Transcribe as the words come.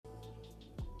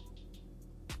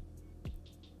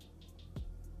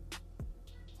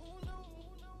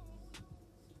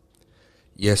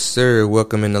Yes, sir.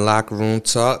 Welcome in the Locker Room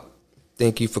Talk.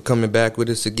 Thank you for coming back with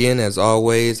us again. As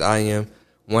always, I am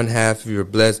one half of your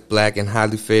blessed, black, and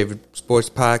highly favored sports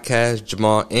podcast,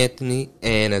 Jamall Anthony.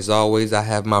 And as always, I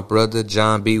have my brother,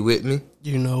 John B, with me.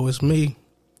 You know it's me.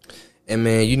 And,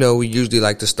 man, you know we usually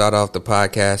like to start off the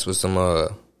podcast with some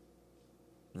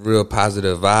real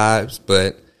positive vibes.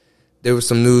 But there was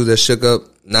some news that shook up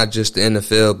not just the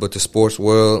NFL, but the sports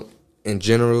world in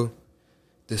general.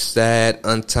 The sad,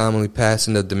 untimely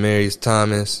passing of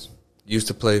Demaryuis. Used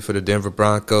to play for the Denver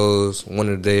Broncos, one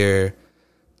of their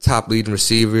top leading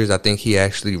receivers. I think he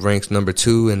actually ranks number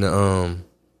 2 in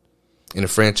the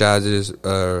franchise's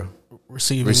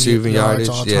receiving yardage,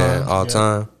 all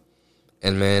time.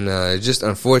 And man, it's just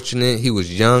unfortunate. He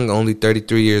was young, only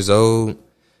 33 years old.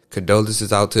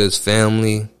 Condolences out to his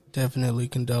family. Definitely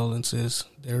condolences.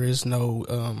 There is no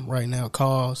right now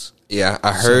cause. Yeah,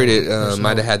 I heard it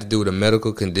might have had to do with a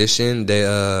medical condition.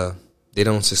 They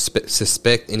don't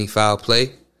suspect any foul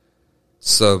play.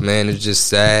 So, man, it's just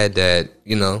sad that,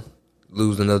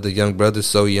 losing another young brother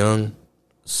so young.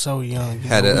 So young.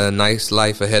 Had a nice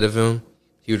life ahead of him.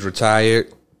 He was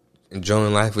retired,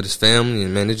 enjoying life with his family,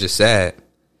 and, man, it's just sad.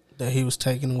 That he was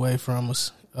taken away from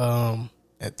us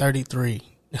at 33.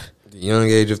 The young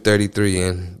age of 33,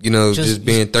 and, just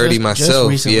being 30 myself,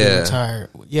 just retired.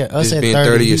 Yeah, us just at being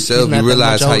 30 yourself, you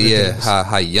realize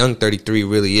how young 33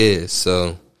 really is,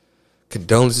 so...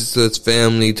 Condolences to his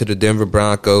family, to the Denver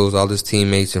Broncos, all his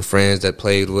teammates and friends that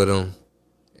played with him.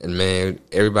 And, man,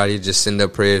 everybody just send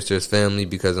up prayers to his family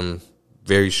because I'm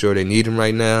very sure they need him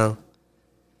right now.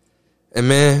 And,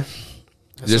 man,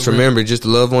 just remember, just to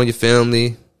love on your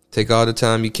family. Take all the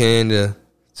time you can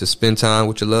to spend time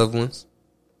with your loved ones.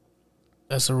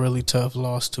 That's a really tough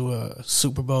loss to a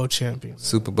Super Bowl champion.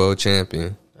 Super Bowl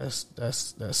champion. That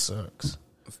sucks.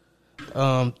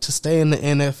 To stay in the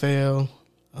NFL...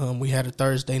 we had a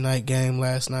Thursday night game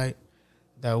last night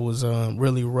that was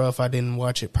really rough. I didn't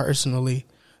watch it personally,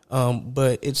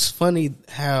 but it's funny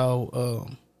how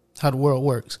the world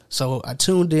works. So I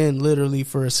tuned in literally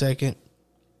for a second,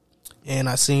 and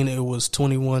I seen it was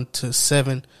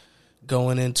 21-7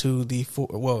 going into the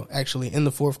in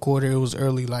the fourth quarter. It was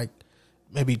early, like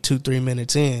maybe 2-3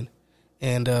 minutes in,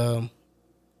 and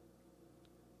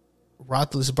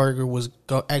Roethlisberger was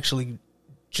actually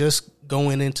just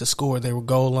going in to score. They were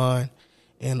goal line,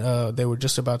 and they were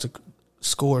just about to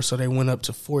score, so they went up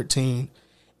to 14.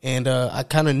 And I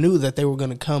kind of knew that they were going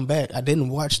to come back. I didn't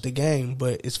watch the game,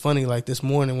 but it's funny. Like this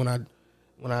morning when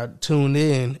I tuned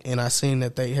in and I seen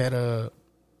that they had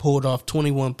pulled off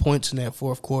 21 points in that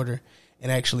fourth quarter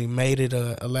and actually made it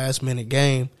a last minute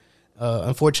game.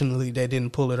 Unfortunately, they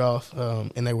didn't pull it off,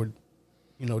 and they were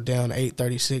down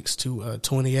 36 to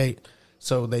 28,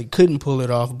 so they couldn't pull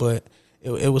it off, but.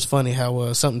 It was funny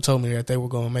how something told me that they were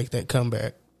going to make that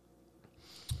comeback,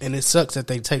 and it sucks that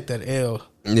they take that L.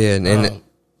 Yeah, and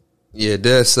it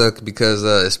does suck because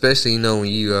especially when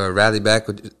you rally back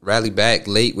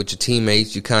late with your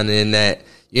teammates, you kind of in that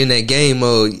game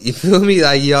mode. You feel me?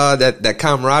 Like y'all, that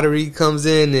camaraderie comes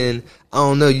in, and I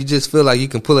don't know, you just feel like you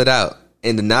can pull it out.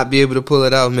 And to not be able to pull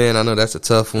it out, man, I know that's a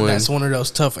tough one. That's one of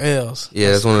those tough L's. Yeah,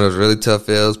 that's one of those really tough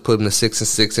L's. Putting the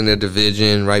 6-6 in their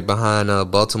division, right behind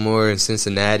Baltimore and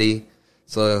Cincinnati.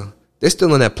 So they're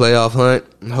still in that playoff hunt.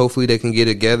 And hopefully they can get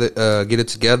it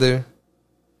together.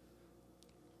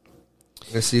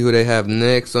 Let's see who they have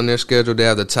next on their schedule. They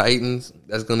have the Titans.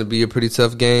 That's going to be a pretty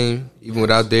tough game, even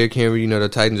without Derrick Henry. The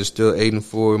Titans are still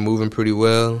 8-4, moving pretty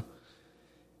well.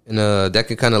 And that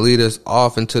can kind of lead us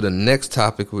off into the next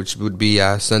topic, which would be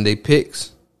our Sunday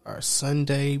picks. Our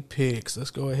Sunday picks.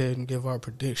 Let's go ahead and give our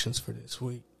predictions for this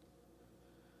week.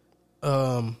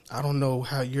 I don't know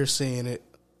how you're seeing it.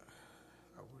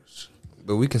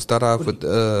 But we can start off with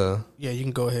yeah, you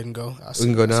can go ahead and go. We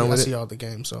can go down with it? I see all the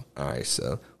games. So. All right,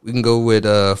 so we can go with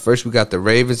first we got the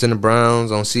Ravens and the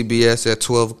Browns on CBS at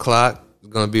 12 o'clock.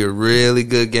 It's going to be a really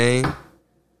good game.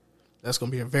 That's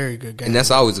going to be a very good game. And that's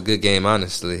always a good game,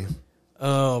 honestly.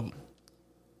 Of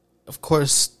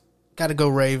course, got to go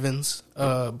Ravens.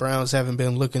 Browns haven't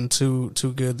been looking too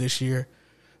good this year.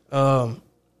 Who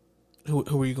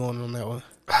are you going on that one?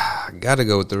 Got to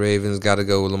go with the Ravens. Got to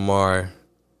go with Lamar.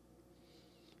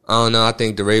 I don't know. I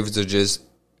think the Ravens are just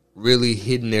really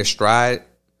hitting their stride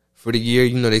for the year.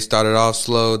 They started off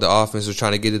slow. The offense was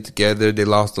trying to get it together. They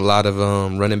lost a lot of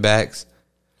running backs.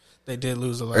 They did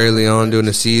lose a lot early on during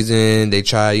the season. They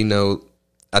tried,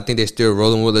 I think they're still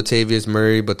rolling with Latavius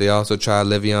Murray, but they also tried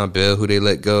Le'Veon Bell, who they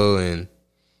let go, and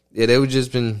yeah, they were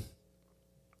just been.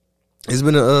 It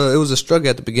was a struggle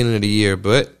at the beginning of the year,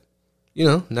 but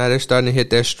now they're starting to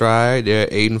hit their stride. They're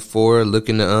 8-4,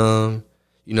 looking to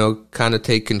kind of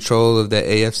take control of that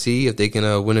AFC if they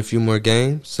can win a few more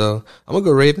games. So I'm gonna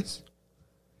go Ravens.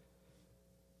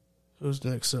 Who's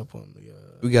next up on the?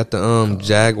 We got the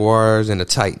Jaguars and the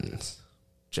Titans.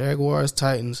 Jaguars,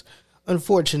 Titans.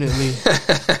 Unfortunately,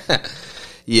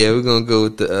 yeah, we're gonna go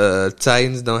with the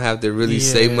Titans. Don't have to really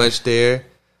say much there.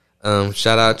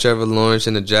 Shout out Trevor Lawrence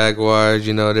and the Jaguars.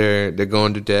 They're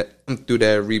going through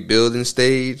that rebuilding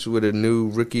stage with a new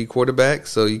rookie quarterback,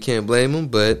 so you can't blame them.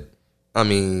 But I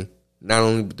mean, not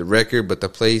only the record, but the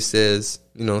play says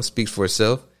speaks for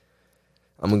itself.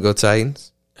 I'm gonna go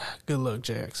Titans. Good luck,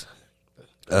 Jags.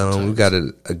 We got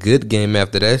a good game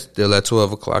after that, still at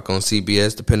 12 o'clock on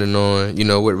CBS, depending on,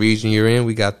 what region you're in.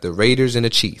 We got the Raiders and the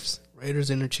Chiefs. Raiders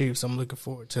and the Chiefs. I'm looking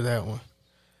forward to that one.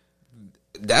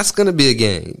 That's going to be a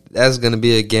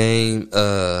game.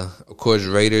 Of course,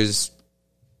 Raiders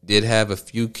did have a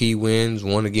few key wins,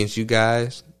 one against you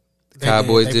guys. The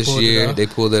Cowboys this year, they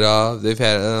pulled it off. They've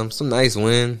had some nice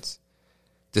wins,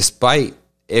 despite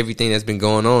everything that's been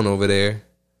going on over there.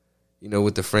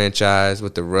 With the franchise,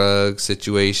 with the rug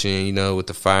situation, with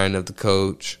the firing of the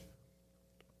coach.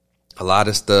 A lot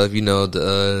of stuff,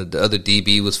 the other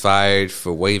DB was fired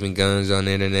for waving guns on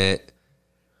the internet.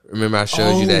 Remember I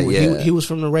showed you that? Yeah. He was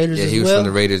from the Raiders as well? Yeah, he was from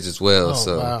the Raiders as well.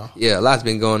 Oh, wow. Yeah, a lot's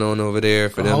been going on over there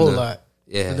for them. A whole lot.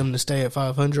 Yeah. For them to stay at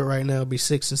 500 right now, be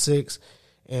 6-6,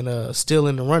 and still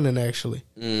in the running, actually.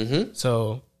 Mm-hmm.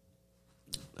 So,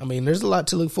 I mean, there's a lot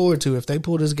to look forward to. If they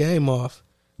pull this game off,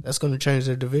 that's going to change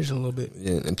their division a little bit.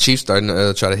 Yeah, and Chiefs starting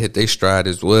to try to hit their stride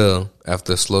as well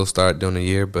after a slow start during the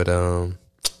year. But for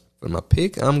my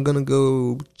pick, I'm going to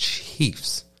go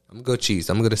Chiefs. I'm going to go Chiefs.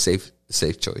 I'm going to go the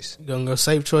safe choice. You're going to go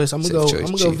safe choice? I'm going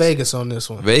to go Vegas on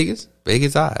this one. Vegas?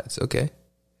 Vegas odds. Okay.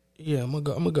 Yeah, I'm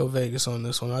gonna go Vegas on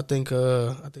this one. I think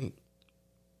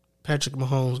Patrick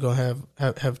Mahomes gonna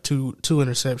have two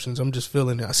interceptions. I'm just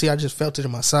feeling it. I just felt it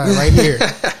in my side right here.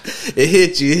 It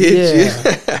hit you.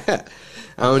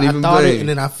 I don't even thought blame it, and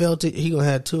then I felt it. He gonna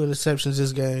have 2 interceptions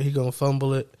this game. He gonna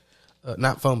fumble it,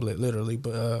 not fumble it literally,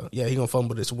 but he gonna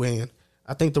fumble this win.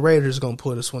 I think the Raiders gonna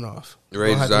pull this one off. The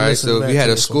Raiders, all right. So if you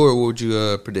had a score, what would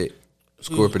you predict?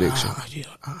 Score prediction.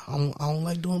 I don't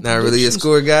like doing. Not really a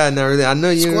score guy. Not really. I know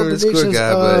you're not a score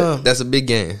guy, but that's a big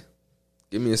game.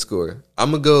 Give me a score.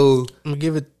 I'm gonna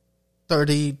give it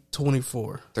 30-24.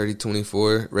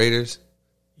 30-24 Raiders.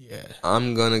 Yeah.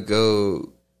 I'm gonna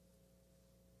go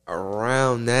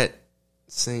around that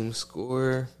same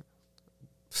score.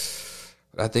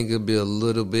 I think it'll be a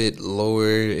little bit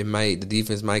lower. The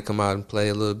defense might come out and play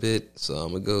a little bit. So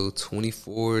I'm gonna go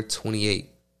 24-28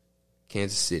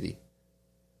 Kansas City.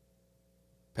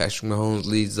 Patrick Mahomes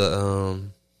leads the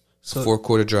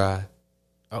 4-quarter drive.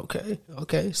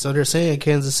 Okay. So they're saying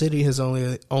Kansas City has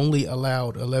only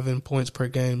allowed 11 points per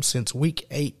game since week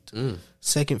 8.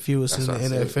 Second fewest in the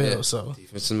NFL. Yeah. So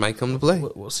defenses might come to play.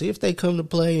 We'll see if they come to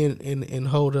play and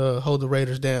hold the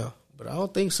Raiders down. But I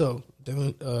don't think so.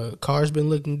 Carr's been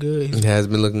looking good. He has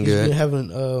been looking good. He's been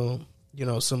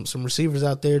having some receivers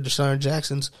out there. Deshaun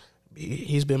Jackson's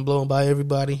he's been blown by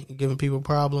everybody, giving people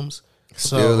problems.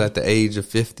 Still at the age of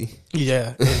 50.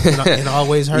 Yeah, and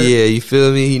always hurt. Yeah, you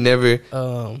feel me? He never.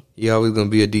 He always gonna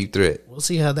be a deep threat. We'll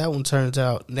see how that one turns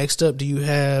out. Next up, do you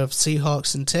have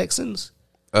Seahawks and Texans?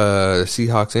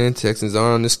 Seahawks and Texans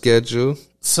are on the schedule.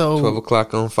 So 12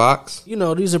 o'clock on Fox.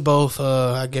 These are both,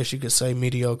 I guess you could say,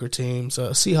 mediocre teams.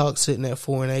 Seahawks sitting at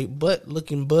 4-8, but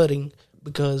looking budding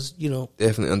because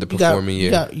definitely underperforming.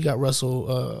 You got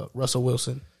Russell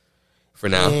Wilson for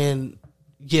now. And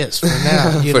yes, for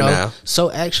now. For now.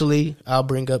 So actually, I'll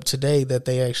bring up today that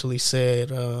they actually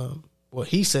said,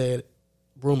 he said,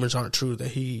 rumors aren't true that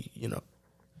he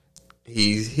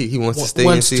wants to stay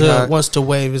in Seahawks. Wants to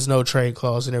waive his no trade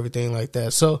clause and everything like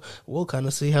that. So we'll kind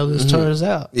of see how this turns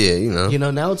out. Yeah,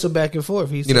 now it's a back and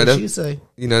forth. He said, she say.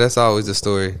 That's always the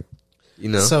story.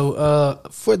 So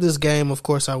for this game, of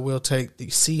course, I will take the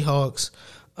Seahawks.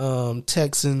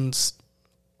 Texans.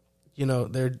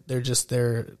 They're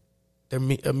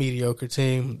a mediocre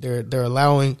team. They're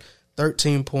allowing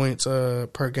 13 points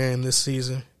per game this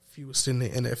season, fewest in the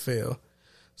NFL.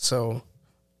 So,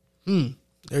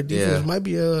 their defense might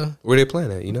be where they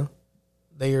playing at?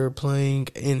 They are playing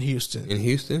in Houston. In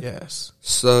Houston, yes.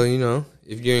 So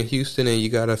if you're in Houston and you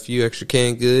got a few extra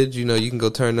canned goods, you can go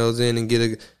turn those in and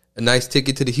get a nice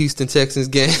ticket to the Houston Texans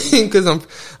game because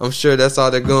I'm sure that's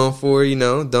all they're going for.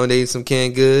 Donate some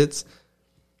canned goods.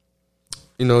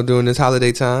 During this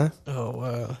holiday time. Oh,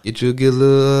 wow. Get a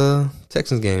little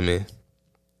Texans game in.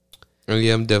 Oh,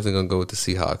 yeah, I'm definitely going to go with the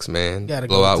Seahawks, man.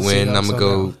 Blowout win. I'm going to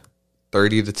go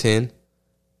 30-10.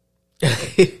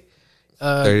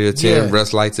 30-10. Yeah.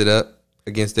 Russ lights it up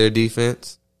against their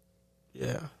defense.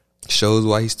 Yeah. Shows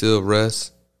why he still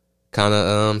rests. Kind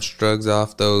of shrugs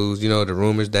off those, the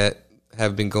rumors that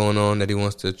have been going on that he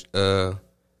wants to,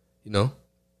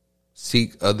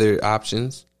 seek other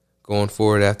options going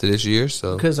forward after this year.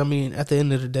 So because at the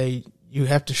end of the day, you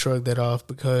have to shrug that off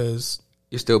because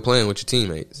you're still playing with your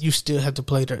teammates. You still have to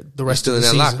play the rest of the season. You're still in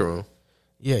that locker room.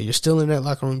 Yeah, you're still in that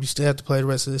locker room. You still have to play the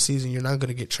rest of the season. You're not going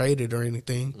to get traded or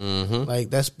anything. Mm-hmm. Like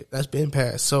that's been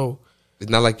passed. So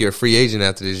it's not like you're a free agent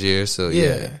after this year. So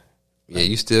yeah,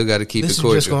 you still got to keep it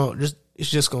cordial. It's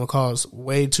just going to cause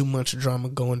way too much drama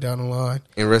going down the line.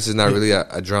 And Russ is not really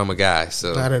a drama guy,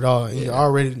 so not at all. And you're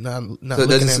already not so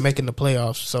looking at making the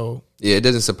playoffs. So yeah, it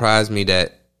doesn't surprise me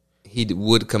that he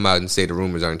would come out and say the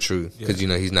rumors aren't true because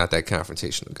he's not that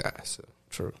confrontational guy. So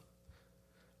true.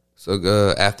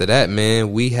 So after that,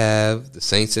 man, we have the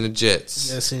Saints and the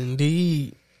Jets. Yes,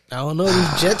 indeed. I don't know.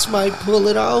 These Jets might pull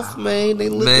it off, man. They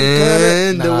look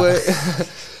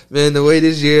the way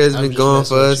this year has been going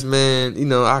for us, man.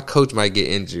 Our coach might get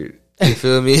injured. You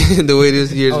feel me? The way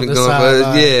this year's been going for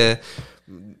us, yeah.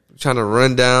 Trying to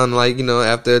run down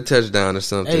after a touchdown or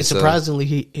something. Hey, surprisingly,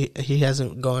 he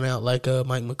hasn't gone out like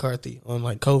Mike McCarthy on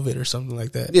like COVID or something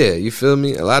like that. Yeah, you feel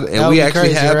me? And we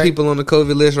actually have people on the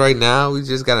COVID list right now. We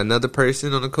just got another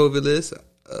person on the COVID list.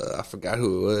 I forgot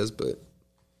who it was, but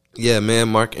yeah, man,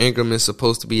 Mark Ingram is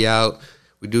supposed to be out.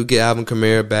 We do get Alvin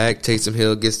Kamara back. Taysom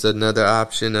Hill gets another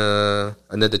option,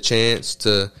 another chance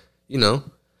to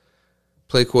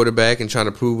play quarterback and trying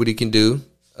to prove what he can do.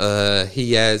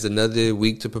 He has another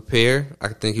week to prepare. I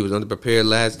think he was underprepared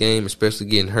last game, especially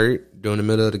getting hurt during the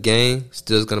middle of the game.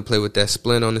 Still's going to play with that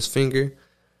splint on his finger.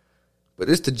 But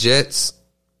it's the Jets.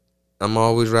 I'm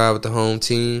always ride with the home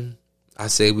team. I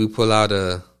say we pull out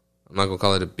I'm not going to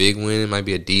call it a big win. It might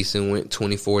be a decent win,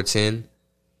 24-10.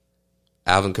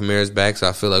 Alvin Kamara's back, so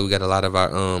I feel like we got a lot of our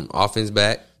offense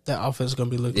back. That offense is going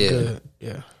to be looking good.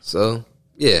 Yeah. So,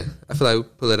 yeah, I feel like we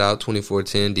pull it out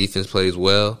 24-10. Defense plays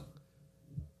well.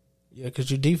 Yeah,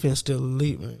 because your defense still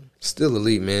elite, man. Still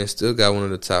elite, man. Still got one of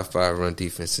the top 5 run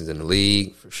defenses in the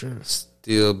league. For sure.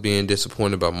 Still being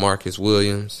disappointed by Marcus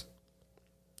Williams.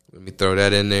 Let me throw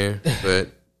that in there. But,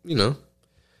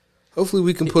 hopefully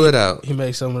we can pull it out. He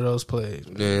makes some of those plays.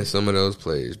 Man, some of those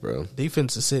plays, bro.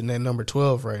 Defense is sitting at number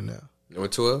 12 right now. Number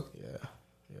 12? Yeah.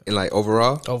 And,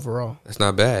 overall? Overall. That's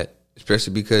not bad.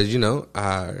 Especially because,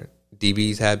 our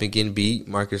DBs have been getting beat.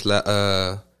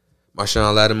 Marshawn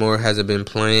Lattimore hasn't been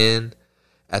playing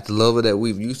at the level that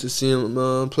we've used to see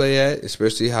him play at,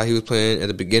 especially how he was playing at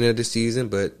the beginning of the season.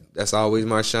 But that's always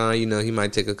Marshawn. He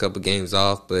might take a couple games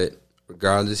off, but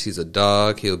regardless, he's a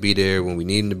dog. He'll be there when we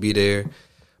need him to be there.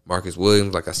 Marcus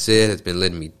Williams, like I said, has been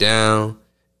letting me down.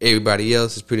 Everybody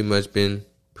else has pretty much been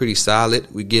pretty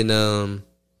solid. We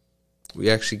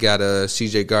actually got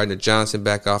C.J. Gardner-Johnson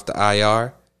back off the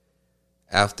IR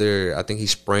after I think he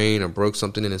sprained or broke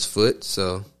something in his foot.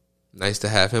 So nice to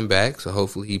have him back. So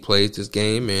hopefully he plays this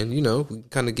game and, we can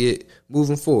kind of get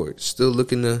moving forward. Still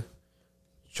looking to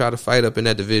try to fight up in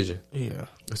that division. Yeah.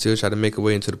 Still try to make a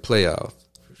way into the playoffs.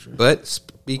 For sure. But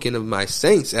speaking of my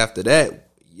Saints, after that,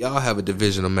 y'all have a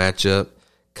divisional matchup.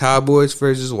 Cowboys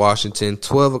versus Washington,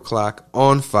 12 o'clock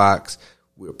on Fox.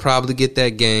 We'll probably get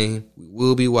that game. We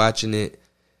will be watching it.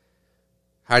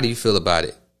 How do you feel about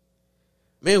it?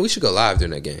 Man, we should go live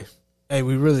during that game. Hey,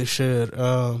 we really should.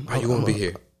 You won't be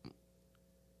here.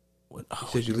 You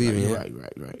said you're leaving, yeah? Right.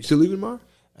 You still leaving tomorrow?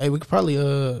 Hey, we could probably,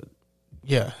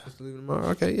 yeah. Still leaving tomorrow?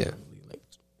 Okay,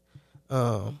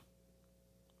 yeah.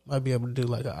 Might be able to do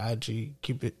like an IG,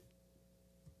 keep it.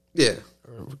 Yeah.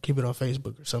 Or keep it on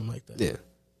Facebook or something like that. Yeah.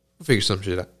 We'll figure some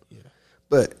shit out. Yeah.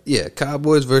 But, yeah,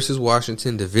 Cowboys versus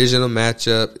Washington, divisional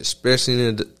matchup,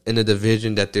 especially in the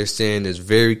division that they're saying is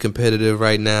very competitive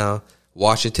right now.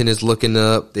 Washington is looking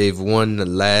up. They've won the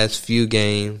last few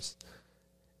games,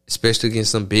 especially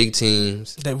against some big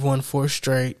teams. They've won 4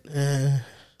 straight.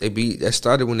 That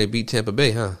started when they beat Tampa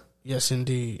Bay, huh? Yes,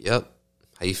 indeed. Yep.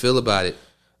 How you feel about it?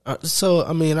 I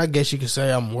guess you could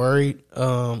say I'm worried.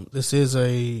 This is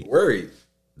a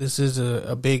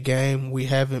big game. We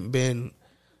haven't been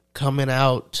coming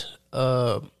out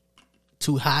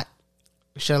too hot,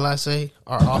 shall I say?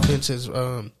 Our offense has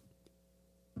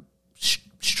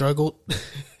struggled.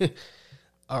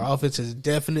 Our offense has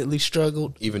definitely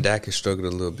struggled. Even Dak has struggled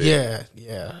a little bit.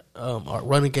 Yeah. Our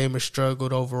running game has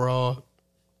struggled overall.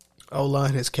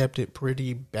 O-line has kept it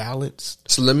pretty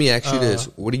balanced. So let me ask you this.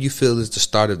 What do you feel is the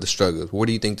start of the struggle? Where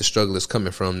do you think the struggle is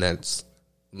coming from that's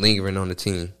lingering on the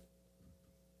team?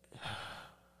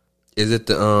 Is it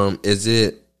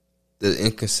the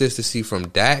inconsistency from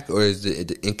Dak, or is it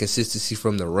the inconsistency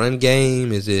from the run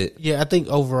game? Is it? Yeah, I think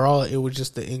overall it was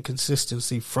just the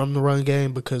inconsistency from the run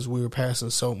game because we were passing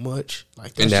so much.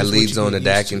 Like, and that leads on to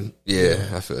Dak, and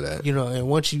I feel that. You know, and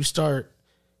once you start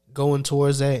going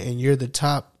towards that, and you're the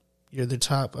top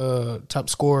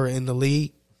scorer in the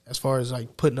league as far as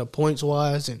like putting up points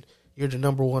wise, and you're the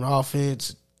number one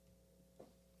offense.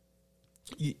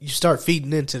 You start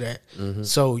feeding into that. Mm-hmm.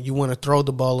 So you want to throw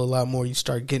the ball a lot more. You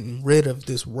start getting rid of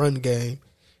this run game,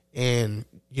 and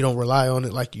you don't rely on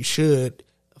it like you should.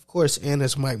 Of course, and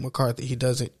as Mike McCarthy, he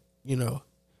doesn't,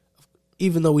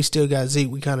 even though we still got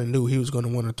Zeke, we kind of knew he was going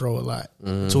to want to throw a lot.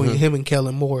 Mm-hmm. Between him and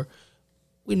Kellen Moore,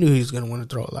 we knew he was going to want to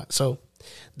throw a lot. So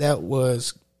that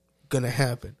was going to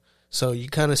happen. So you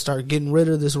kind of start getting rid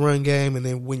of this run game, and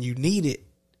then when you need it,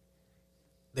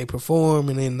 they perform,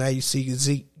 and then now you see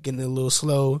Zeke getting a little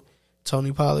slow,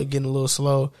 Tony Pollard getting a little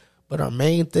slow. But our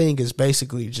main thing is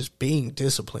basically just being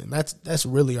disciplined. That's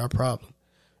really our problem.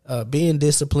 Being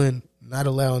disciplined, not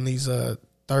allowing these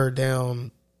third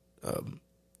down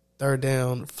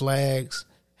flags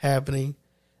happening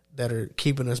that are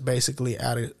keeping us basically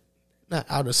not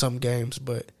out of some games,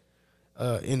 but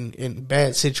in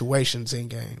bad situations in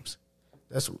games.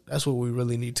 That's what we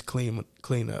really need to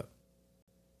clean up.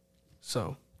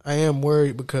 So I am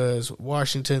worried because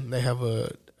Washington, they have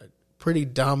a pretty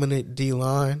dominant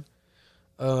D-line.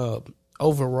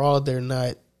 Overall, they're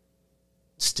not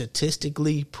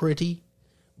statistically pretty,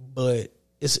 but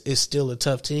it's still a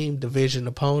tough team, division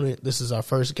opponent. This is our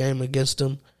first game against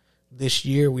them this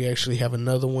year. We actually have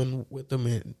another one with them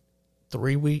in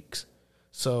 3 weeks.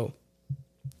 So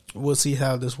we'll see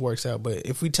how this works out. But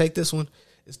if we take this one,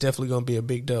 it's definitely going to be a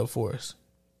big dub for us.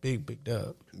 Big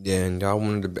dub. Yeah, and y'all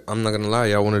I'm not going to lie,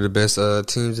 y'all one of the best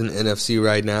teams in the NFC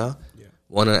right now. Yeah.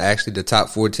 One of actually the top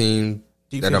 4 teams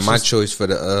that are my choice for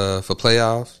the for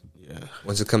playoffs. Yeah.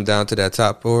 Once it comes down to that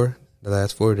top 4, the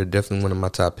last 4, they're definitely one of my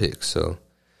top picks. So,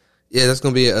 yeah, that's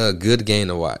going to be a good game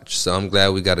to watch. So I'm glad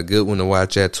we got a good one to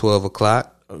watch at 12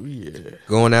 o'clock. Oh, yeah.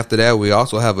 Going after that, we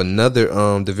also have another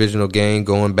divisional game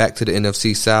going back to the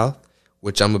NFC South,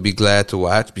 which I'm going to be glad to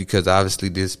watch because obviously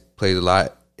this plays a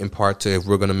lot in part to if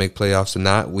we're going to make playoffs or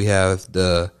not. We have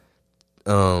the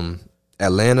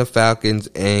Atlanta Falcons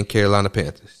and Carolina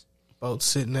Panthers. Both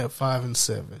sitting at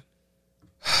 5-7.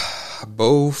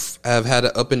 Both have had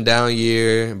an up and down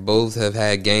year. Both have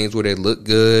had games where they look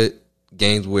good,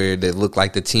 games where they look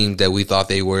like the team that we thought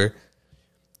they were.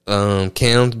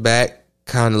 Cam's back,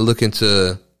 kind of looking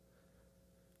to,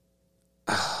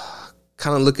 how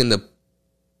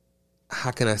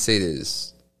can I say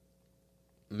this?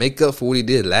 Make up for what he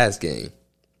did last game.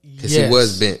 Because he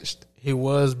was benched. He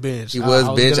was benched.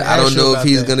 I don't know if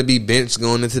he's going to be benched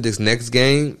going into this next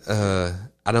game.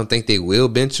 I don't think they will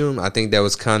bench him. I think that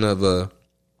was kind of a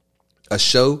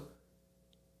show.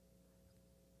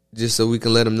 Just so we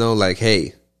can let him know, like,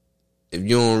 hey, if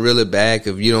you don't reel it back,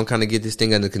 if you don't kind of get this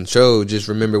thing under control, just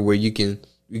remember where you can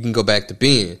go back to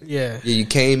being. Yeah. You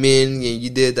came in and you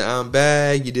did the I'm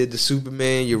bag, you did the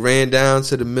Superman, you ran down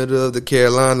to the middle of the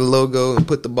Carolina logo and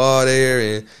put the ball there,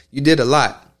 and you did a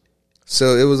lot.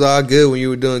 So it was all good when you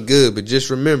were doing good, but just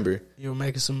remember. You were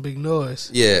making some big noise.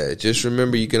 Yeah, just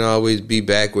remember you can always be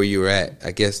back where you were at.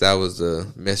 I guess that was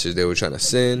the message they were trying to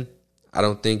send. I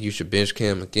don't think you should bench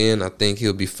Cam again. I think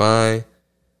he'll be fine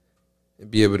and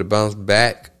be able to bounce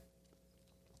back.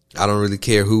 I don't really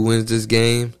care who wins this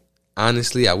game.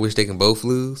 Honestly, I wish they can both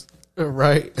lose.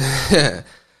 Right.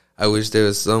 I wish there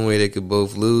was some way they could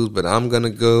both lose, but I'm going to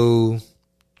go.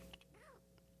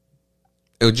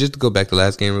 Just to go back to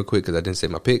last game real quick because I didn't say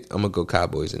my pick. I'm going to go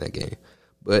Cowboys in that game.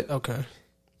 But okay.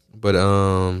 But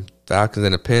Falcons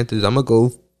and the Panthers, I'm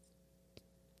going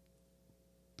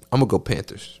to go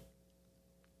Panthers.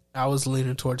 I was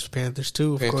leaning towards Panthers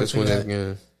too. Panthers win that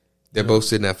game. They're both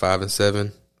sitting at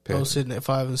 5-7. Both sitting at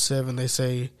 5-7. They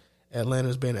say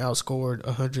Atlanta's been outscored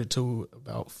 100 to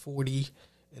about 40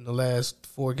 in the last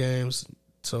 4 games,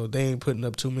 so they ain't putting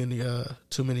up too many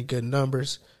good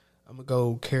numbers. I'm gonna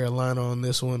go Carolina on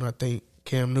this one. I think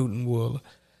Cam Newton will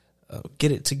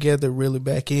get it together, really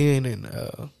back in,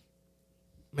 and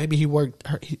maybe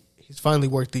he's finally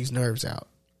worked these nerves out.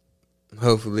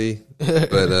 Hopefully, but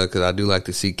because I do like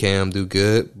to see Cam do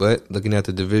good. But looking at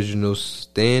the divisional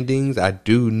standings, I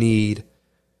do need.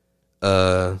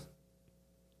 I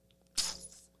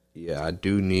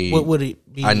do need. What would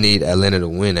it be? I need Atlanta to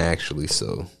win, actually.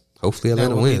 So hopefully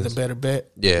Atlanta wins. Be the better bet.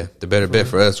 Yeah, the better bet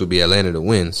for us would be Atlanta to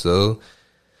win. So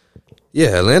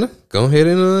yeah, Atlanta, go ahead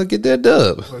and get that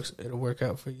dub. It'll work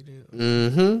out for you then.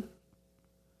 Mm-hmm.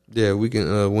 Yeah, we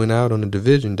can win out on the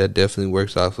division. That definitely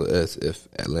works out for us if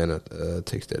Atlanta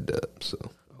takes that dub. So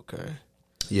Okay.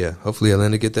 Yeah, hopefully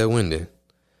Atlanta get that win then.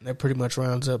 That pretty much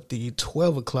rounds up the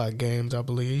 12 o'clock games, I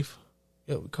believe.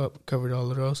 Yep, we covered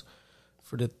all of those.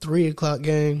 For the 3 o'clock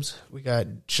games, we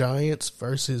got Giants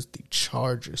versus the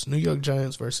Chargers. New York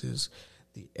Giants versus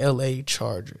the L.A.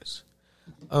 Chargers.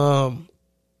 I'm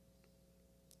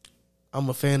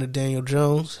a fan of Daniel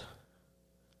Jones.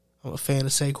 I'm a fan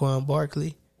of Saquon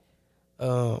Barkley.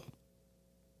 I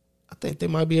think they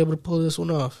might be able to pull this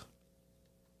one off.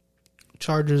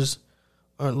 Chargers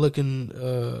aren't looking.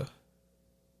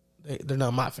 They're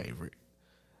not my favorite,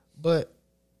 but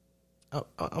I'm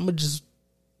gonna just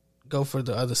go for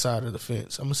the other side of the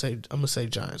fence. I'm gonna say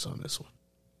Giants on this one.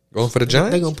 Going for the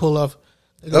Giants? They're gonna pull off.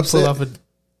 They're gonna pull off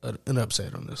an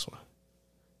upset on this one.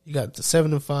 You got the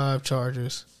 7-5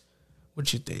 Chargers.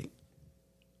 What you think?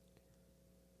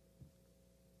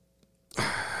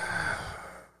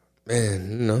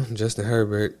 Man, Justin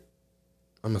Herbert.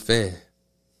 I'm a fan.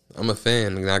 I'm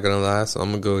not gonna lie. So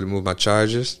I'm gonna go to move my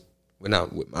Chargers. Well,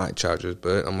 not with my Chargers,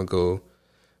 but I'm gonna go.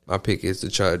 My pick is the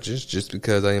Chargers, just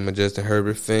because I am a Justin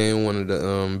Herbert fan. One of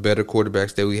the better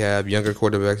quarterbacks that we have, younger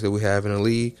quarterbacks that we have in the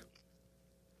league.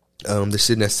 They're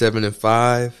sitting at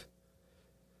 7-5.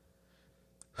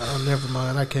 Oh, never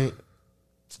mind. I can't.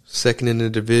 Second in the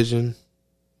division.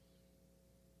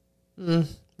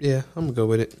 Yeah, I'm gonna go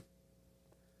with it.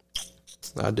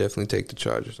 I'll definitely take the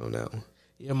Chargers on that one.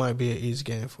 It might be an easy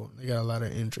game for them. They got a lot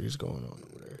of injuries going on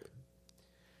over there.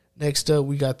 Next up,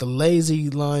 we got the Lazy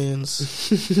Lions.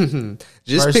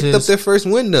 Picked up their first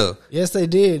win, though. Yes, they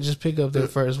did just pick up their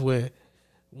first win.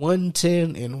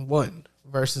 1-10-1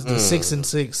 versus the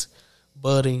 6-6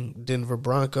 budding Denver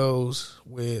Broncos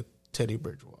with Teddy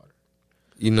Bridgewater.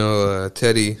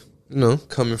 Teddy,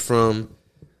 coming from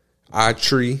our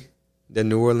tree, the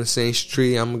New Orleans Saints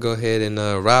tree, I'm going to go ahead and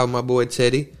ride with my boy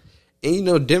Teddy.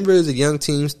 And, Denver is a young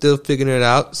team, still figuring it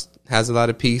out, has a lot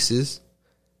of pieces.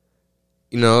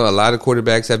 A lot of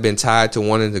quarterbacks have been tied to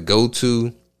wanting to go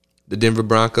to the Denver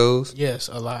Broncos. Yes,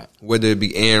 a lot. Whether it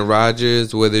be Aaron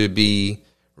Rodgers, whether it be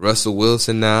Russell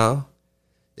Wilson now.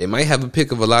 They might have a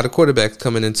pick of a lot of quarterbacks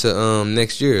coming into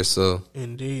next year. So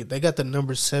indeed. They got the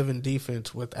number 7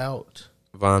 defense without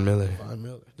Von Miller.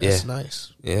 That's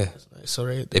nice. Yeah. That's nice. So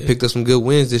they picked up some good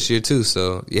wins this year too.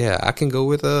 So yeah, I can go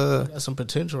with got some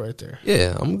potential right there.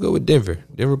 Yeah, I'm gonna go with Denver.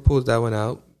 Denver pulls that one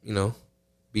out,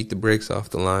 beat the brakes off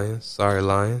the Lions. Sorry,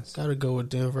 Lions. Gotta go with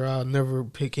Denver. I'll never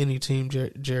pick any team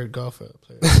Jared Goff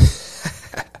player.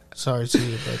 Sorry to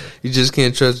you, brother. You just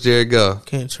can't trust Jared Goff.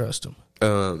 Can't trust him.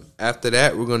 After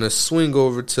that, we're going to swing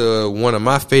over to one of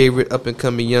my favorite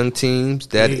up-and-coming young teams.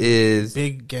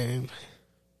 Big game.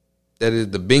 That is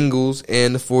the Bengals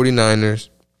and the 49ers.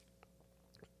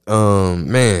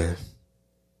 Man.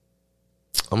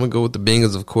 I'm going to go with the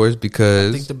Bengals, of course,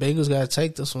 because I think the Bengals got to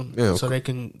take this one so they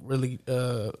can really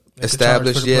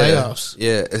establish for the playoffs.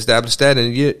 Yeah, establish that.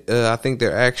 And I think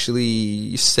they're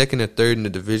actually second or third in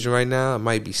the division right now. It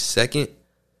might be second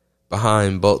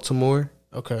behind Baltimore.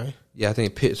 Okay. Yeah, I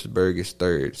think Pittsburgh is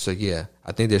third. So, yeah,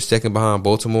 I think they're second behind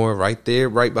Baltimore right there,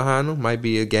 right behind them. Might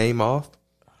be a game off.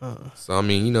 So, I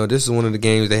mean, this is one of the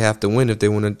games they have to win if they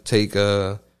want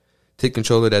to take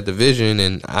control of that division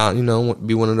and,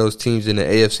 be one of those teams in the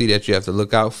AFC that you have to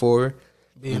look out for.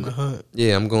 Be in the hunt.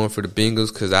 Yeah, I'm going for the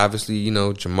Bengals because obviously,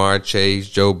 Jamar Chase,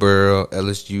 Joe Burrow,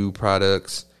 LSU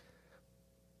products,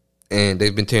 and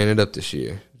they've been tearing it up this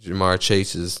year. Jamar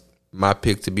Chase is my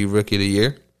pick to be Rookie of the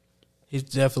Year. He's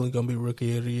definitely going to be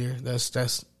Rookie of the Year.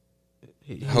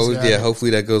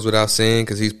 Hopefully that goes without saying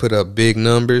because he's put up big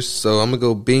numbers. So I'm going to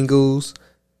go Bengals.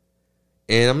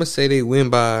 And I'm going to say they win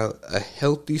by a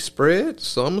healthy spread.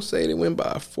 So I'm going to say they win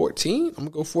by 14. I'm going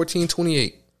to go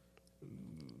 14-28.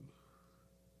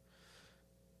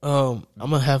 I'm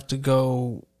going to have to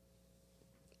go.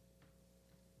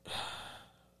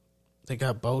 They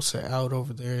got Bosa out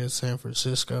over there in San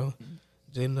Francisco.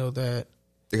 Didn't know that.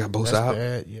 They got Bosa out?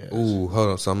 Bad, yes. Ooh,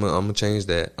 hold on. So I'm going to change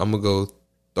that. I'm going to go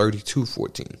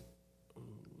 32-14.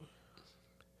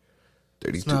 32.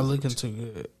 It's not looking too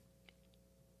good.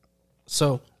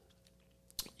 So,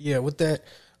 yeah, with that,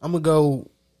 I'm going to go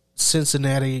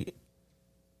Cincinnati.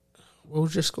 What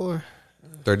was your score?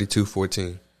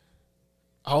 32-14.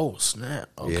 Oh, snap.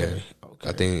 Okay. Yeah.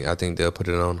 Okay. I think they'll put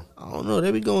it on them. I don't know.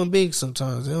 They be going big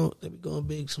sometimes. They be going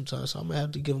big sometimes. So I'm going to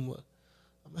have to give them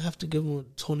a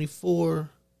 24.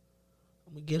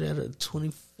 I'm going to get at a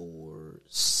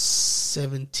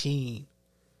 24-17.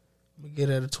 I'm going to get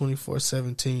at a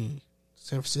 24-17.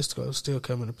 San Francisco is still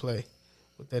coming to play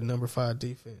with that number 5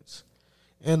 defense.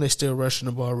 And they still rushing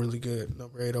the ball really good.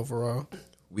 Number 8 overall.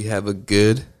 We have a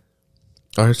good,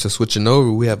 all right, so switching over,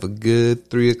 we have a good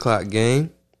 3 o'clock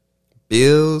game.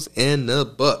 Bills and the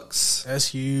Bucks. That's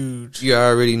huge. You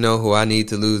already know who I need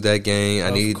to lose that game. I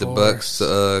need the Bucks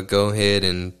to go ahead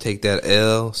and take that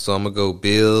L. So I'm going to go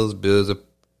Bills. Bills are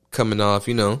coming off,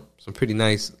 some pretty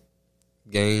nice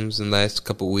games in the last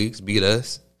couple of weeks. Beat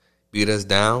us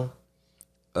down.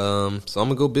 So I'm going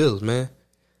to go Bills, man.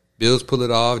 Bills pull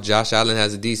it off. Josh Allen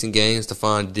has a decent game.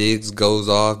 Stephon Diggs goes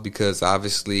off because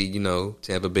obviously,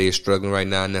 Tampa Bay is struggling right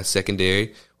now in that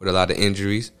secondary with a lot of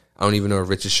injuries. I don't even know if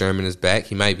Richard Sherman is back.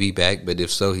 He might be back, but if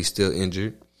so, he's still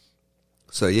injured.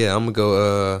 So, yeah, I'm going to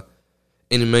go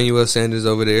Emmanuel Sanders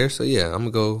over there. So, yeah, I'm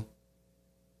going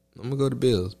to go to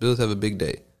Bills. Bills have a big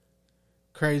day.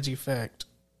 Crazy fact.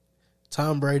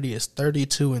 Tom Brady is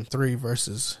 32-3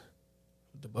 versus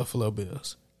the Buffalo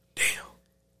Bills. Damn.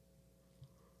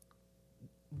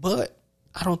 But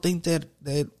I don't think that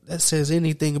says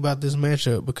anything about this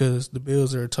matchup because the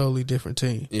Bills are a totally different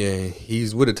team. Yeah,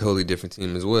 he's with a totally different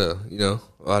team as well. A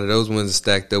lot of those wins are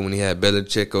stacked up when he had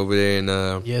Belichick over there in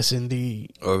yes,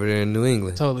 indeed, over there in New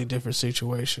England. Totally different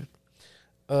situation.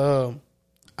 I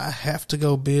have to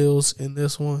go Bills in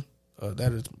this one.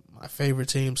 That is my favorite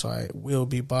team, so I will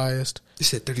be biased. You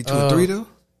said 32-3 though.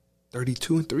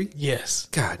 32-3? Yes.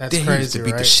 God that's damn, crazy, he used to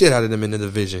beat right? the shit out of them in the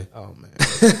division. Oh, man.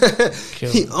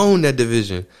 He owned that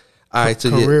division. All right, so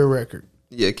career record.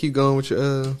 Yeah, keep going with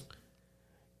your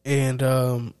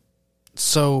And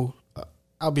so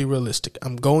I'll be realistic.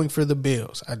 I'm going for the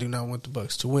Bills. I do not want the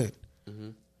Bucks to win.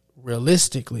 Mm-hmm.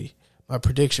 Realistically, my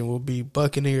prediction will be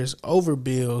Buccaneers over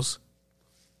Bills,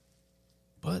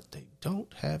 but they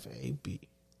don't have AB.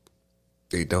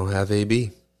 They don't have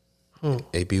AB.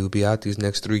 AB will be out these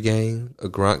next 3 games. A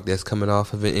Gronk that's coming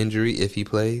off of an injury if he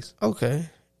plays. Okay.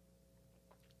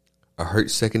 A hurt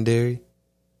secondary.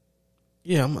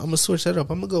 Yeah, I'm going to switch that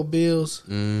up. I'm going to go Bills.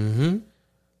 Mm-hmm. I'm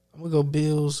going to go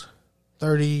Bills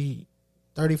 30,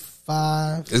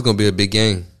 35. It's going to be a big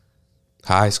game.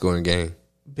 High scoring game.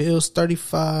 Bills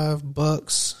 35,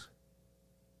 Bucks.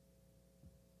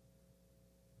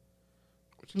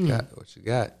 What you got?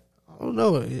 I don't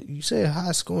know. You said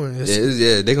high scoring.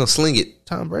 Yeah, they're going to sling it.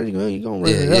 Tom Brady, you're going to run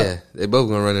it up. Yeah, they both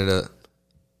going to run it up.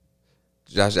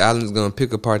 Josh Allen's going to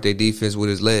pick apart their defense with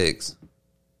his legs.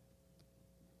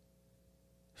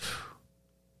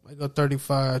 I go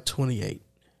 35-28.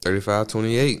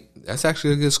 35-28. That's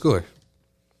actually a good score.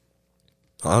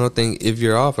 I don't think if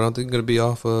you're off, I don't think you're going to be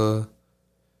off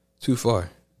too far.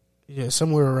 Yeah,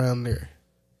 somewhere around there.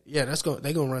 Yeah,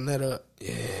 they're going to run that up.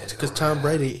 Yeah, because Tom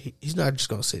Brady, he's not just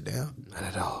going to sit down. Not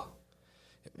at all.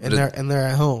 And they're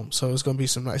at home, so it's going to be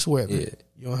some nice weather. Yeah.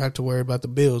 You don't have to worry about the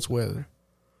Bills' weather.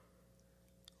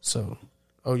 So,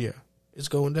 it's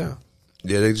going down.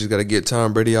 Yeah, they just got to get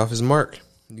Tom Brady off his mark.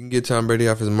 You can get Tom Brady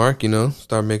off his mark,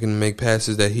 start making him make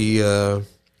passes that he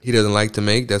doesn't like to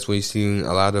make. That's where you've seen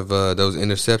a lot of those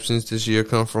interceptions this year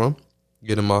come from.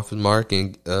 Get him off his mark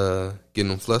and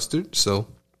getting him flustered. So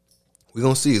we're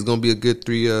going to see. It's going to be a good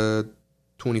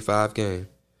 3:25 game.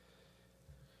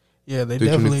 Yeah, they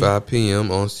definitely 3:25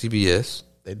 p.m. on CBS.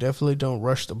 They definitely don't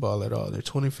rush the ball at all. They're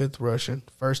 25th rushing,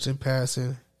 first in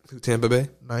passing. Tampa Bay?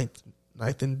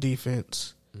 Ninth in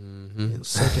defense, and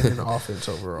second in offense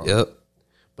overall. Yep.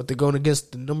 But they're going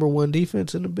against the number 1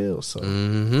 defense in the Bills. So,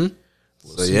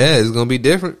 it's going to be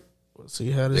different. We'll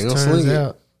see how this turns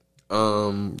out.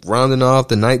 Rounding off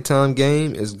the nighttime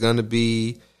game is going to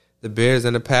be the Bears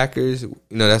and the Packers.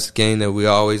 That's a game that we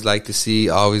always like to see.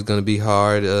 Always going to be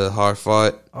hard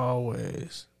fought.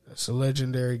 Always. That's a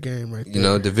legendary game right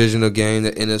there. Divisional game,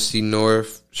 the NFC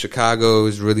North. Chicago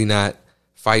is really not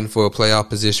fighting for a playoff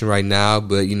position right now,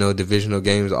 but, divisional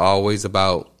games are always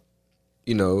about,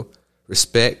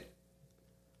 respect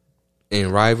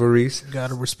and rivalries. Got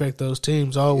to respect those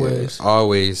teams always. Yeah,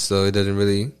 always. So it doesn't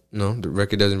really, the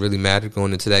record doesn't really matter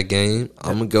going into that game.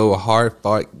 I'm going to go a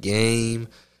hard-fought game.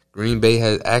 Green Bay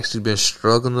has actually been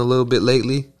struggling a little bit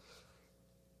lately.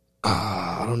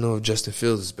 I don't know if Justin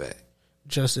Fields is back.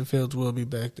 Justin Fields will be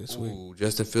back this week.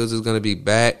 Justin Fields is going to be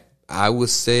back. I would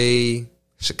say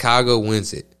Chicago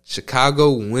wins it.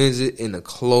 Chicago wins it in a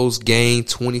close game,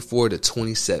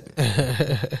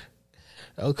 24-27.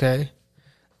 Okay.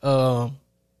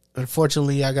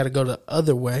 Unfortunately, I got to go the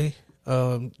other way.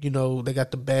 They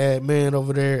got the bad man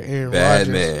over there, Aaron Rodgers. Bad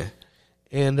man.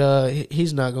 And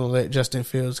he's not going to let Justin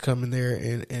Fields come in there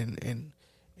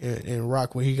and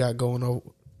rock what he got going on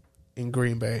in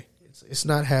Green Bay. It's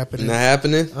not happening. Not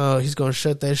happening? He's going to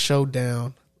shut that show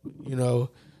down.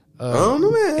 I don't know,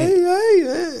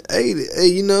 man. Hey.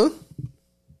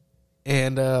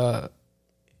 And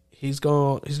he's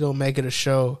gonna make it a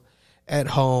show at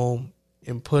home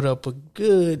and put up a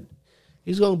good.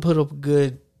 He's gonna put up a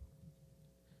good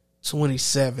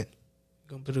 27.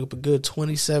 Going to put up a good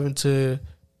 27 to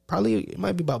probably, it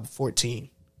might be about 14.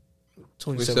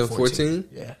 27-14?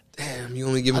 Yeah. Damn, you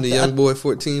only giving the young boy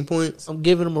 14 points? I'm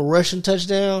giving him a rushing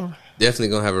touchdown. Definitely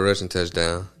going to have a rushing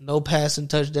touchdown. No passing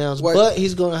touchdowns, but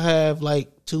he's going to have like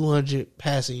 200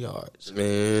 passing yards.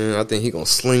 Man, I think he's going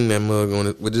to sling that mug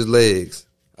with his legs.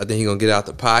 I think he's going to get out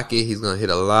the pocket. He's going to hit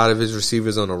a lot of his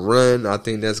receivers on a run. I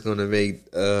think that's going to make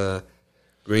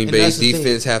Green Bay's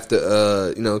defense have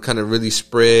to, kind of really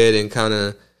spread and kind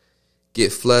of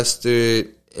get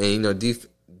flustered. And,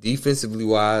 defensively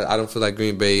wise, I don't feel like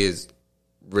Green Bay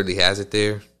really has it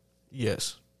there.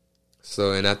 Yes.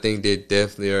 So, and I think they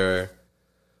definitely are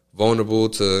vulnerable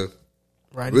to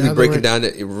right really now breaking down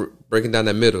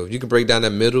that middle. You can break down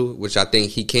that middle, which I think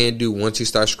he can do once he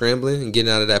starts scrambling and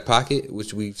getting out of that pocket,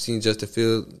 which we've seen Justin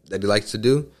Fields that he likes to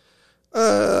do.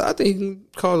 I think he can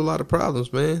cause a lot of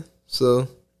problems, man. So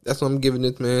that's what I'm giving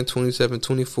it, man.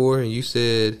 27-24, and you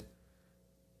said,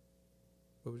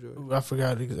 what was yours? I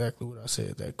forgot exactly what I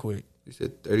said that quick. You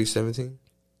said 30-17?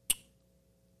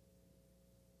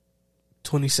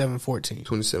 27-14.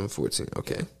 27-14,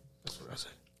 okay. Yeah, that's what I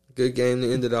said. Good game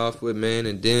to end it off with, man.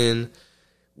 And then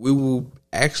we will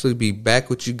actually be back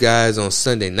with you guys on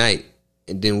Sunday night,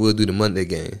 and then we'll do the Monday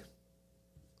game.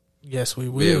 Yes, we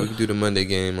will. Yeah, we can do the Monday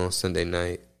game on Sunday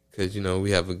night because,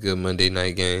 we have a good Monday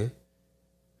night game.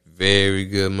 Very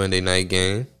good Monday night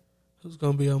game. Who's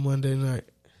going to be on Monday night?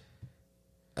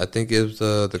 I think it was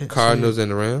the Cardinals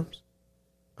and the Rams.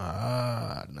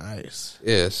 Ah, nice.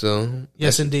 Yeah, so.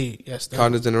 Yes, indeed. Yes,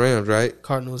 Cardinals and the Rams, right?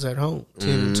 Cardinals at home,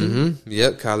 10-2.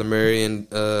 Yep, Kyler Murray and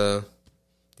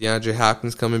DeAndre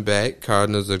Hopkins coming back.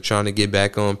 Cardinals are trying to get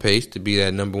back on pace to be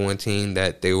that number one team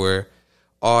that they were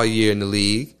all year in the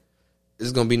league.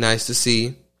 It's going to be nice to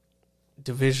see.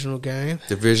 Divisional game.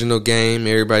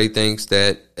 Everybody thinks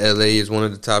that LA is one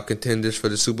of the top contenders for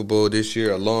the Super Bowl this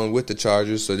year, along with the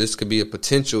Chargers. So this could be a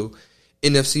potential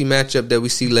NFC matchup that we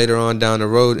see later on down the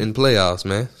road in playoffs,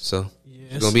 man. So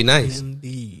it's going to be nice.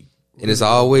 Indeed. And as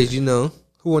always, who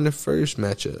won the first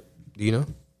matchup? Do you know?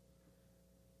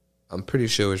 I'm pretty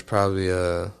sure it's probably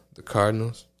the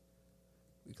Cardinals.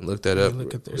 We can look that up.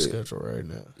 Look at their schedule right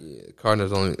now. Yeah,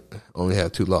 Cardinals only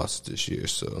have 2 losses this year,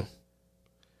 so.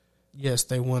 Yes,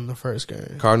 they won the first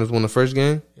game. Cardinals won the first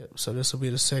game? Yep, so this will be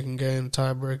the second game,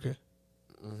 tiebreaker.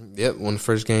 Yep, won the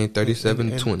first game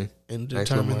 37-20. And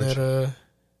determine that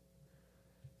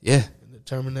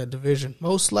determine that division.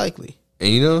 Most likely.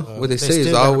 And what they say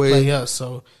is always play us,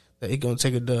 so they're gonna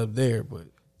take a dub there, but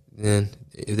then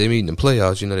if they meet in the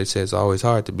playoffs, they say it's always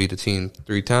hard to beat a team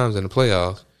 3 times in the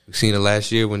playoffs. We've seen it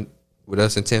last year with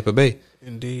us in Tampa Bay.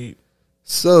 Indeed.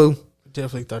 So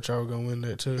definitely thought y'all were gonna win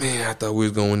that too. Man, I thought we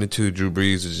was gonna win it too. Drew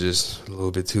Brees was just a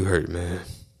little bit too hurt, man.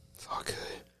 It's all good.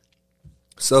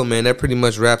 So, man, that pretty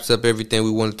much wraps up everything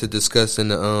we wanted to discuss in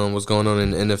the what's going on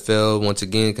in the NFL. Once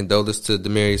again, condolences to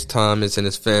Demaryuis Thomas and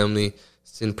his family.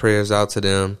 Send prayers out to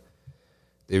them.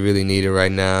 They really need it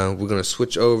right now. We're gonna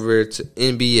switch over to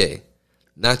NBA.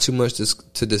 Not too much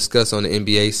to discuss on the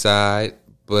NBA side,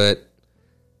 but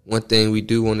one thing we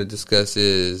do want to discuss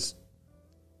is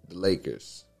the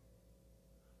Lakers.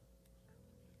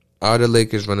 Are the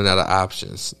Lakers running out of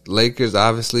options? Lakers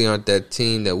obviously aren't that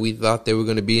team that we thought they were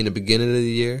going to be in the beginning of the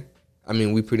year. I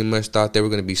mean, we pretty much thought they were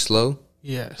going to be slow.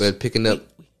 Yes. But picking up.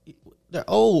 They're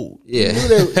old. Yeah.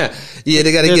 Yeah,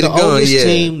 they got to get it going. Oldest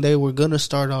team, they were going to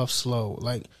start off slow.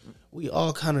 Like, we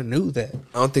all kind of knew that.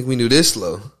 I don't think we knew this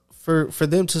slow. For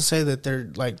them to say that they're,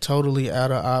 like, totally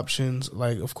out of options,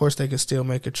 like, of course they could still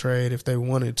make a trade if they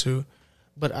wanted to.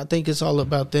 But I think it's all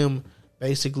about them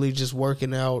basically just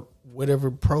working out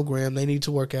whatever program they need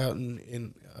to work out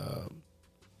and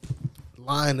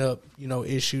line up,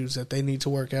 issues that they need to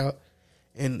work out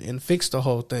and fix the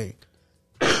whole thing.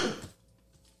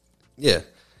 Yeah.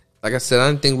 Like I said, I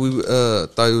didn't think we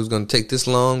thought it was going to take this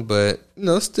long, but,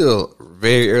 it's still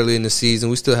very early in the season.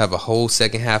 We still have a whole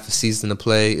second half of season to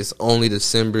play. It's only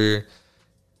December.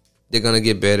 They're going to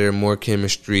get better, more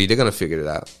chemistry. They're going to figure it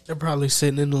out. They're probably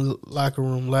sitting in the locker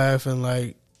room laughing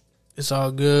like, it's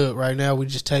all good. Right now, we're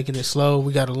just taking it slow.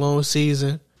 We got a long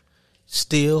season.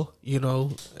 Still,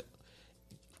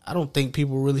 I don't think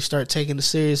people really start taking it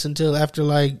serious until after,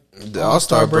 like, the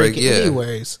All-Star break, yeah.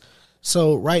 Anyways.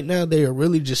 So, right now, they are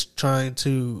really just trying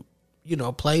to,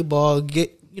 play ball,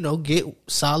 get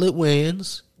solid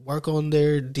wins, work on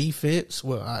their defense.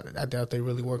 Well, I doubt they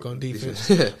really work on defense.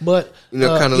 But,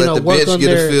 kind of let the bench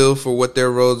get a feel for what their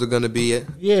roles are going to be at.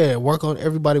 Yeah, work on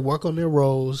their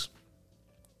roles.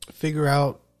 Figure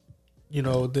out, the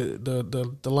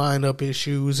lineup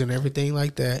issues and everything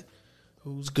like that.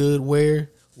 Who's good where?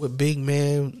 With big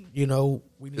man,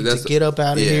 we need to get up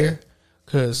out of here.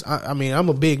 Because I mean, I'm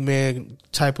a big man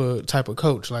type of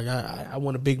coach. Like I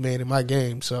want a big man in my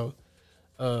game. So,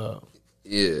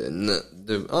 yeah, I'm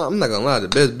not gonna lie. The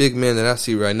best big man that I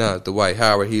see right now is Dwight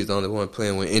Howard. He's the only one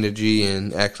playing with energy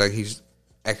and acts like he's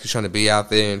actually trying to be out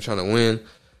there and trying to win.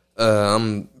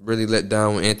 I'm really let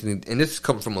down with Anthony, and this is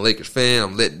coming from a Lakers fan.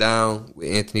 I'm let down with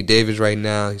Anthony Davis right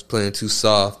now. He's playing too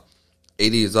soft.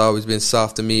 AD has always been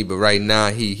soft to me, but right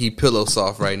now he pillow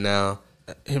soft right now.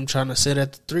 Him trying to sit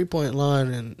at the 3-point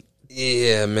line and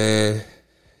yeah, man.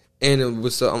 And it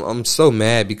was I'm so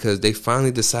mad because they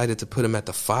finally decided to put him at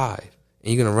the 5,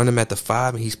 and you're gonna run him at the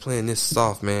 5, and he's playing this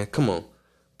soft, man. Come on,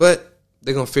 but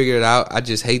they're gonna figure it out. I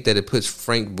just hate that it puts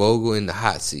Frank Vogel in the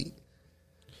hot seat.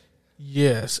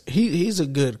 Yes, he's a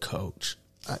good coach,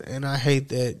 and I hate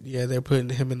that. Yeah, they're putting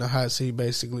him in the hot seat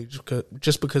basically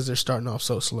just because they're starting off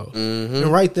so slow. Mm-hmm.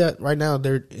 And right now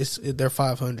they're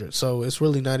 500, so it's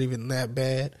really not even that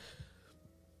bad.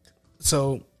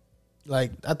 So,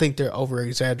 like, I think they're over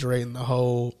exaggerating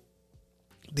the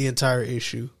entire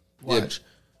issue. Watch,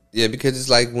 yeah, because it's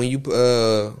like when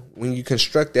you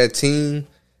construct that team,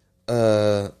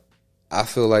 I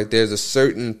feel like there's a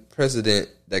certain precedent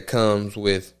that comes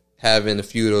with having a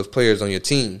few of those players on your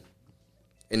team,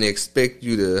 and they expect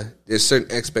you to. There's certain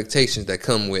expectations that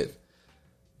come with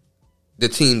the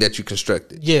team that you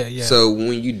constructed. Yeah. So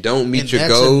when you don't meet your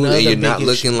goal and you're not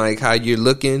looking like how you're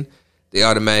looking, they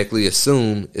automatically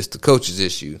assume it's the coach's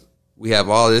issue. We have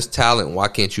all this talent. Why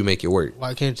can't you make it work?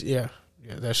 Why can't you? Yeah,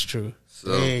 that's true.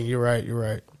 So, dang, you're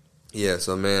right. Yeah,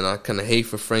 so, man, I kind of hate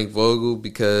for Frank Vogel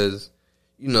because,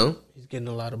 he's getting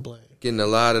a lot of blame. Getting a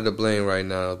lot of the blame right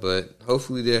now, but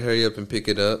hopefully they'll hurry up and pick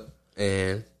it up,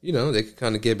 and they can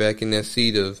kind of get back in that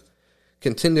seat of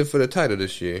contending for the title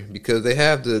this year because they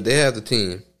have the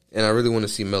team, and I really want to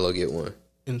see Melo get one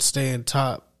and stay in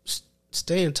top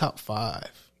 5.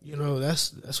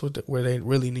 That's where they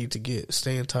really need to get,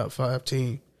 stay in top 5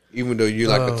 team. Even though you're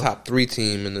like a top 3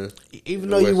 team in the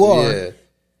even though you are,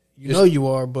 you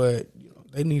are, but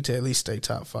they need to at least stay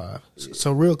top 5.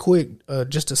 So real quick,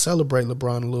 just to celebrate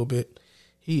LeBron a little bit,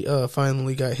 he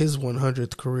finally got his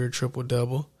 100th career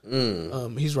triple-double.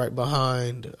 He's right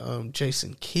behind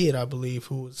Jason Kidd, I believe,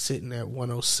 who was sitting at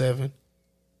 107.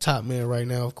 Top man right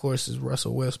now, of course, is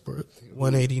Russell Westbrook,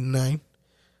 189,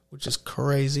 which is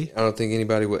crazy. I don't think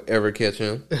anybody would ever catch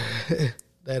him.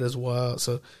 That is wild.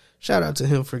 So shout out to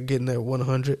him for getting that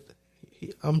 100.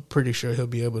 I'm pretty sure he'll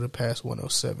be able to pass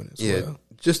 107 as well.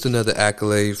 Just another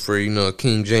accolade for,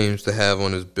 King James to have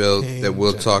on his belt that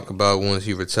we'll talk about once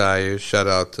he retires. Shout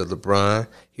out to LeBron.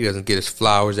 He doesn't get his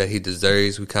flowers that he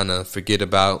deserves. We kind of forget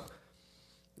about,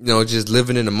 just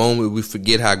living in the moment. We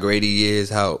forget how great he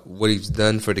is, what he's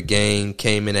done for the game.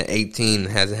 Came in at 18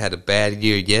 and hasn't had a bad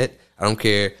year yet. I don't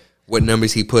care what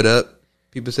numbers he put up.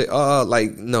 People say,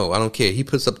 no, I don't care. He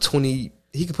puts up 20.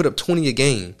 He can put up 20 a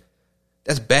game.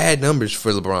 That's bad numbers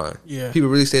for LeBron. Yeah. People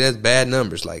really say that's bad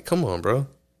numbers. Like, come on, bro.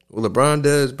 What LeBron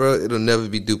does, bro, it'll never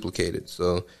be duplicated.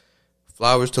 So,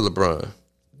 flowers to LeBron.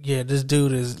 Yeah, this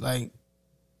dude is like,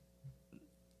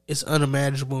 it's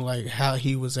unimaginable, like, how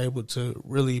he was able to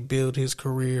really build his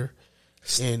career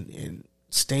and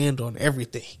stand on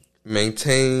everything.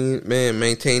 Maintain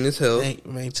his health.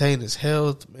 Maintain his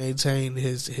health. Maintain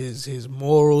his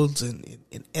morals and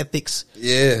ethics.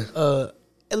 Yeah.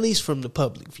 At least from the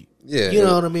public view. Yeah. You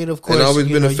know what I mean? Of course. And always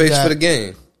been a face for the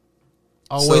game.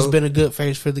 Always been a good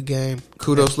face for the game.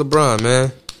 Kudos LeBron,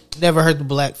 man. Never heard the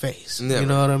black face. Never. You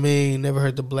know what I mean? Never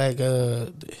heard the black,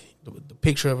 the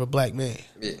picture of a black man.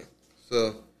 Yeah.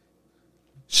 So,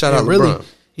 shout out LeBron. Really,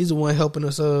 he's the one helping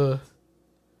us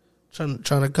trying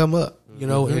to come up,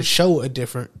 and show a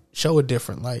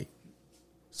different light.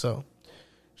 So,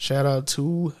 shout out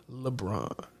to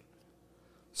LeBron.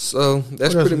 So,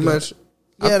 that's pretty much...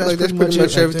 I feel like that's pretty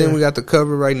much everything we got to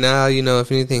cover right now.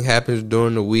 If anything happens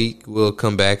during the week, we'll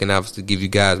come back and obviously give you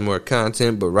guys more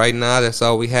content. But right now, that's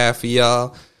all we have for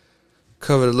y'all.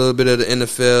 Covered a little bit of the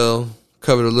NFL,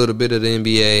 covered a little bit of the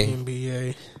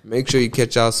NBA. Make sure you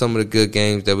catch out some of the good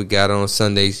games that we got on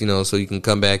Sundays, so you can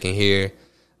come back and hear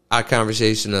our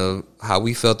conversation of how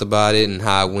we felt about it and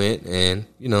how it went. And,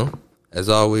 as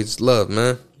always, love,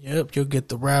 man. Yep, you'll get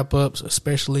the wrap-ups,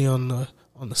 especially on the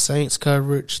Saints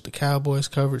coverage, the Cowboys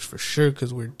coverage for sure,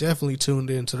 because we're definitely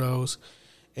tuned into those.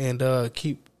 And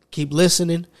keep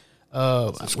listening.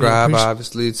 Subscribe,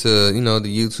 obviously, to the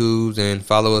YouTubes, and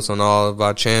follow us on all of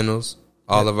our channels,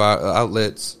 all of our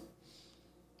outlets.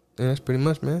 And that's pretty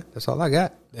much, man. That's all I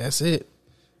got. That's it.